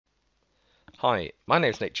Hi, my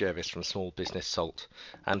name is Nick Jervis from Small Business Salt,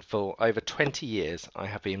 and for over 20 years I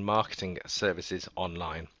have been marketing services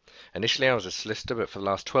online. Initially I was a solicitor, but for the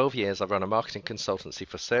last 12 years I've run a marketing consultancy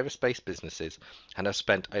for service-based businesses and have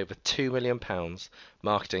spent over £2 million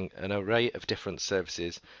marketing an array of different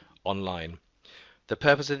services online. The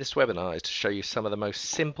purpose of this webinar is to show you some of the most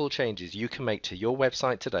simple changes you can make to your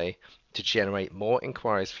website today to generate more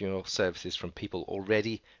inquiries for your services from people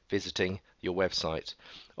already visiting your website.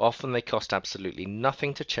 Often they cost absolutely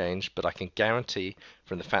nothing to change, but I can guarantee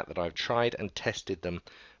from the fact that I've tried and tested them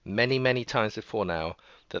many times before now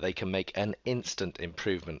that they can make an instant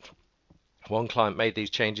improvement. One client made these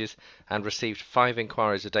changes and received 5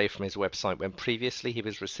 inquiries a day from his website when previously he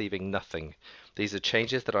was receiving nothing. These are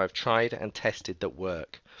changes that I've tried and tested that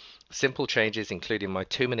work. Simple changes including my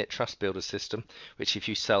 2-minute trust builder system, which if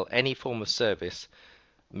you sell any form of service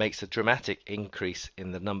makes a dramatic increase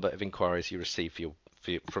in the number of inquiries you receive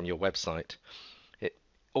from your website. It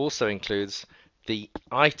also includes the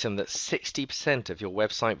item that 60% of your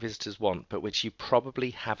website visitors want, but which you probably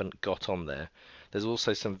haven't got on there. There's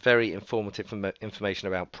also some very informative information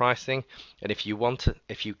about pricing, and if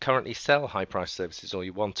you currently sell high price services or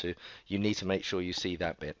you want to, you need to make sure you see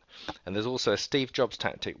that bit. And there's also a Steve Jobs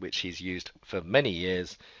tactic which he's used for many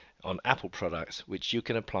years on Apple products, which you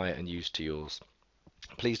can apply and use to yours.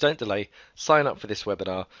 Please don't delay, sign up for this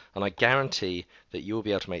webinar, and I guarantee that you will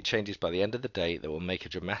be able to make changes by the end of the day that will make a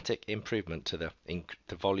dramatic improvement to the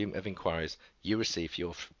volume of inquiries you receive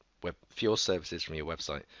for your services from your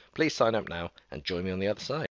website. Please sign up now and join me on the other side.